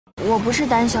我不是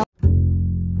胆小。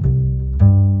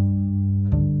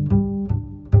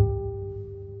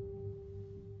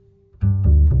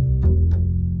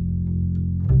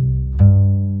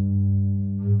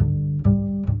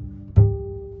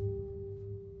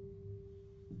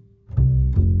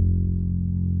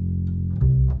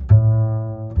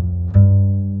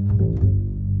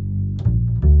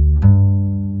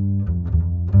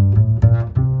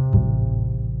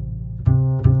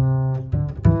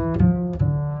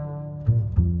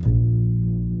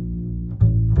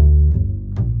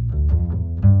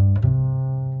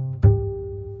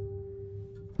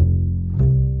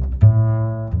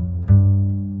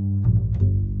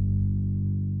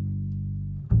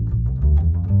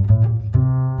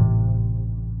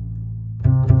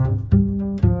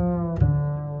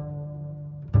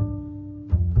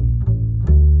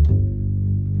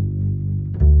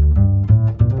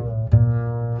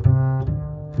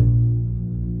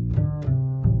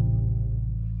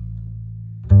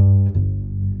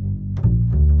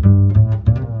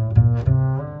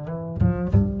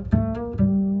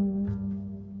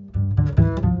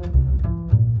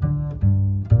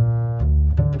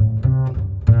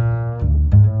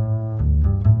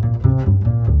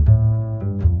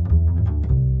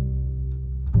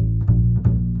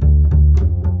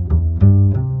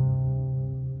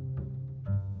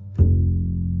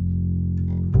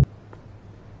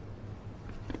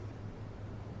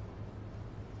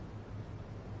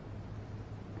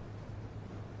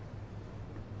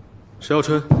石耀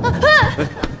春，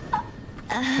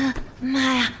妈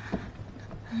呀！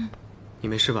你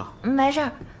没事吧？没事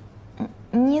儿。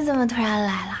你怎么突然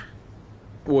来了？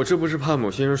我这不是怕某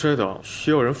些人摔倒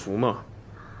需要人扶吗？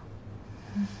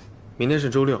明天是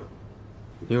周6，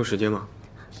你有时间吗？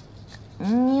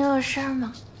你有事儿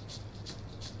吗？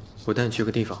我带你去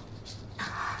个地方。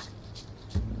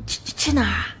去哪儿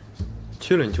啊？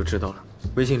去了你就知道了，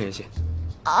微信联系。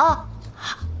哦，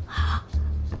好。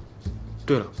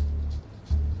对了，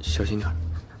小心点儿。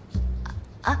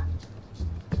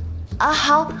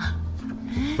好。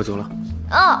我走了。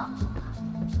哦。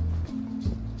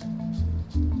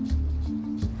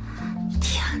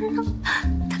天哪，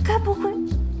他该不会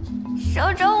是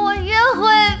要找我约会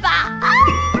吧？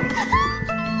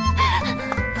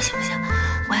不行，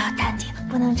我要淡定，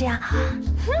不能这样。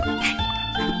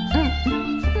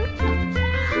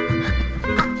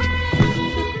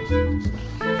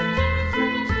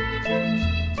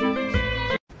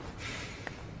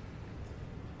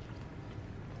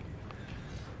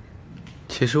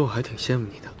其实我还挺羡慕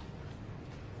你的。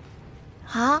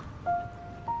啊？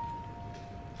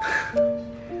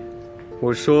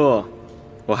我说，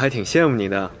我还挺羡慕你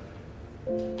的。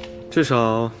至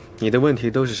少你的问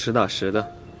题都是实打实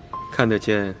的，看得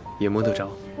见也摸得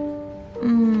着。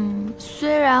虽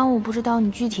然我不知道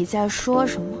你具体在说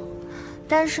什么，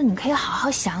但是你可以好好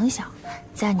想想，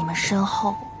在你们身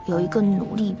后有一个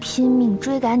努力拼命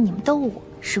追赶你们的我，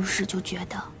是不是就觉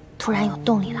得突然有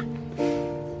动力了？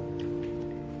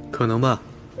可能吧，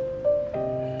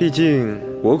毕竟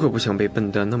我可不想被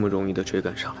笨蛋那么容易的追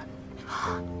赶上来。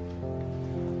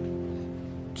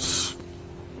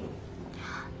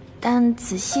但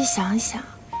仔细想想，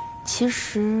其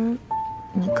实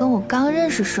你跟我刚认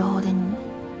识时候的你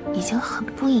已经很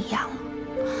不一样了。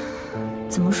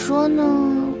怎么说呢？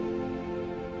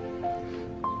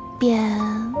变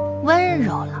温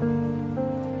柔了。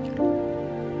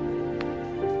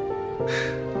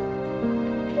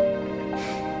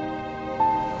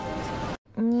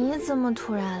你怎么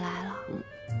突然来了？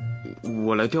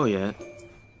我来调研。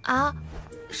啊？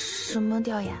什么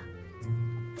调研？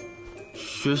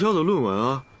学校的论文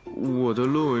啊，我的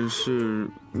论文是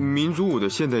民族舞的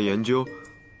现代研究，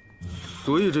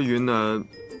所以这云南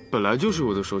本来就是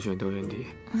我的首选调研地。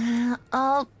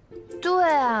对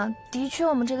啊，的确，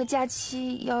我们这个假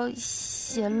期要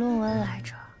写论文来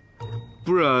着。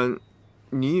不然，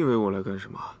你以为我来干什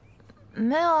么？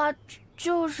没有啊，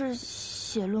就是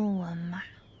写论文嘛。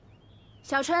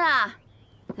小春啊，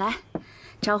来，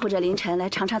招呼着凌晨来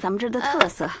尝尝咱们这儿的特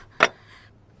色，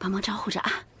帮忙招呼着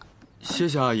啊。谢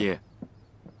谢阿姨。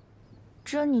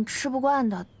这你吃不惯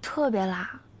的，特别辣。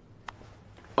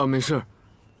没事，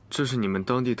这是你们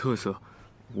当地特色，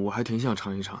我还挺想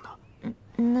尝一尝的。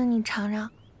那你尝尝。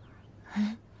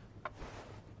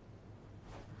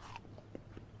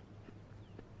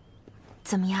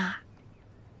怎么样啊？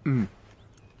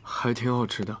还挺好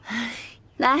吃的。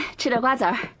来，吃点瓜子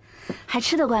儿，还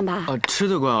吃得惯吧？吃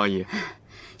得惯，阿姨。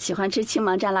喜欢吃青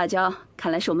芒蘸辣椒，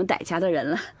看来是我们傣家的人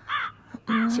了。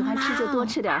喜欢吃就多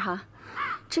吃点哈。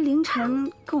这凌晨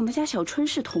跟我们家小春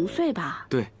是同岁吧？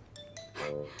对。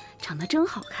长得真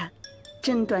好看，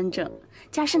真端正，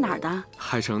家是哪儿的？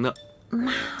海城的。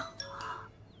妈，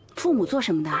父母做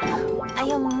什么的？哎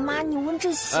呀，妈，你问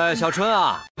这些？哎，小春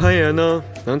啊，攀岩呢，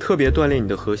能特别锻炼你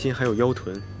的核心还有腰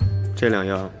臀，这2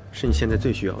样是你现在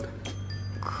最需要的。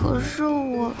可是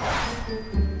我……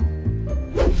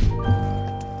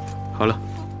好了，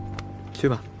去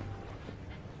吧，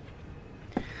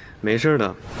没事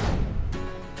的，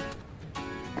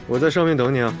我在上面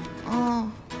等你啊。哦。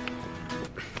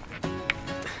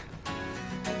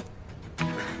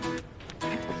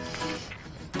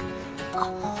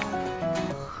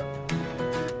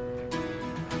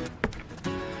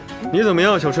你怎么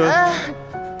样，小春？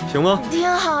行吗？挺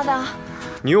好的。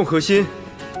你用核心，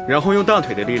然后用大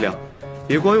腿的力量，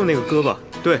别光用那个胳膊。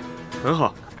对，很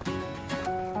好。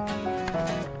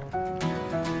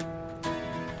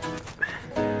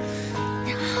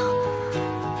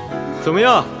怎么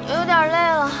样？有点累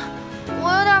了，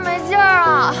我有点没劲儿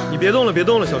了。你别动了，别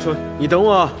动了，小春，你等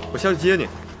我啊，我下去接你。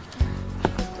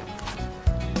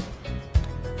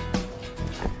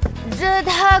这也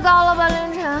太高了吧，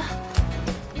凌晨！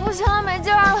不行了，没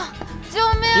劲儿了，救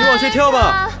命！你往下跳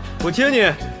吧，我接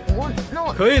你。那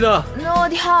我可以的。那我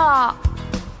跳了。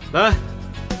来。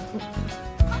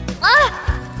啊！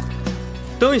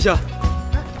蹬一下。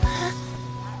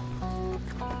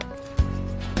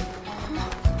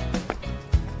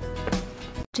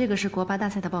这个是国拔大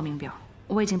赛的报名表，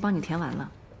我已经帮你填完了。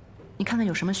你看看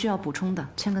有什么需要补充的，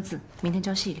签个字，明天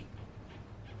交系里。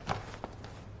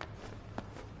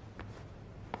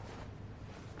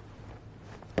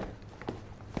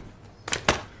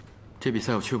这比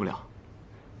赛我去不了。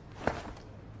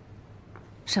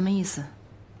什么意思？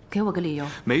给我个理由。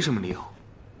没什么理由，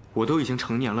我都已经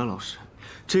成年了，老师。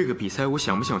这个比赛我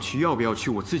想不想去，要不要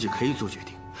去，我自己可以做决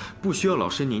定，不需要老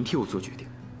师您替我做决定。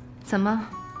怎么，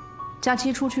假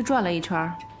期出去转了一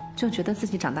圈，就觉得自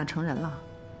己长大成人了？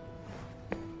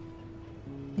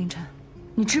凌晨，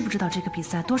你知不知道这个比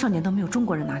赛多少年都没有中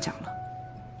国人拿奖了？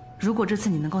如果这次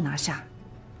你能够拿下，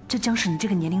这将是你这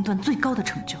个年龄段最高的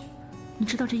成就。你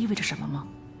知道这意味着什么吗？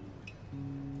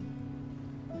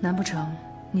难不成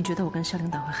你觉得我跟萧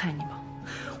领导会害你吗？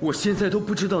我现在都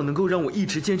不知道能够让我一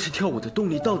直坚持跳舞的动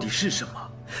力到底是什么。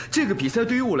这个比赛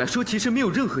对于我来说其实没有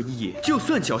任何意义，就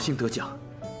算侥幸得奖，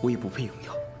我也不配拥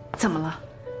有。怎么了？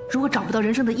如果找不到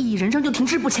人生的意义，人生就停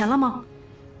滞不前了吗？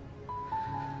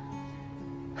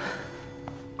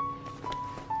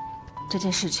这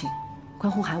件事情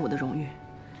关乎海舞的荣誉，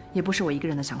也不是我一个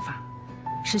人的想法，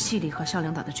是系里和萧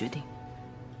领导的决定。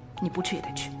你不去也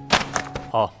得去。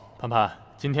好，潘潘，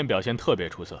今天表现特别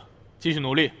出色，继续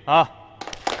努力啊！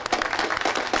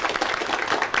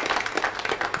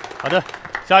好的，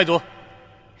下一组，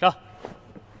上。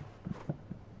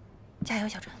加油，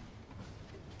小春！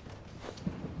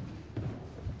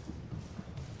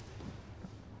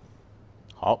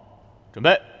好，准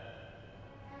备。